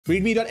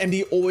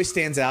readme.md always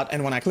stands out,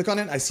 and when I click on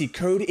it, I see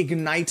code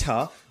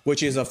ignita,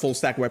 which is a full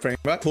stack web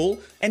framework. Cool.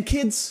 And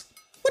kids,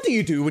 what do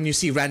you do when you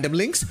see random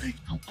links? You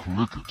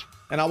click it.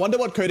 And I wonder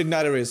what code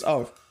igniter is.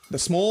 Oh, the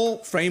small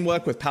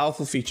framework with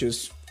powerful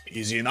features.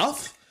 Easy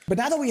enough. But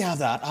now that we have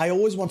that, I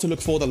always want to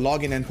look for the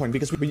login endpoint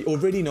because we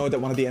already know that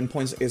one of the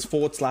endpoints is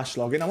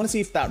 /login. I want to see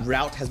if that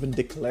route has been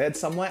declared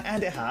somewhere,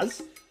 and it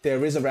has.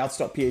 There is a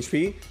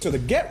routes.php. So the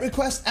GET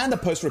request and the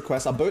POST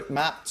request are both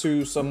mapped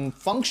to some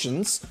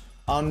functions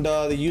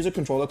under the user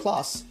controller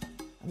class.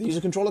 The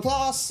user controller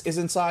class is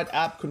inside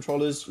app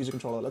controllers user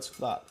controller. Let's look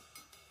for that.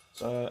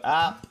 So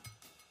app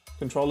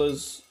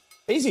controllers,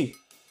 easy.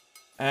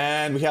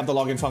 And we have the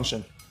login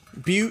function.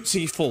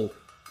 Beautiful.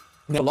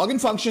 The login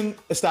function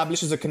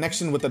establishes a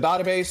connection with the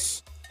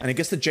database, and it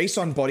gets the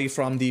JSON body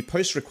from the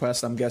POST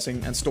request, I'm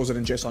guessing, and stores it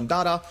in JSON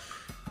data.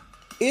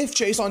 If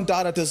JSON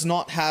data does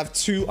not have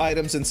 2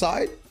 items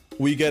inside,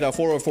 we get a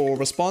 404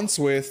 response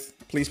with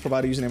please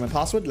provide a username and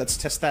password. Let's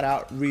test that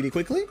out really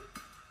quickly.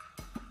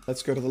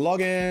 Let's go to the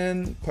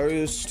login,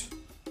 post,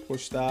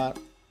 push that,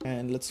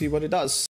 and let's see what it does.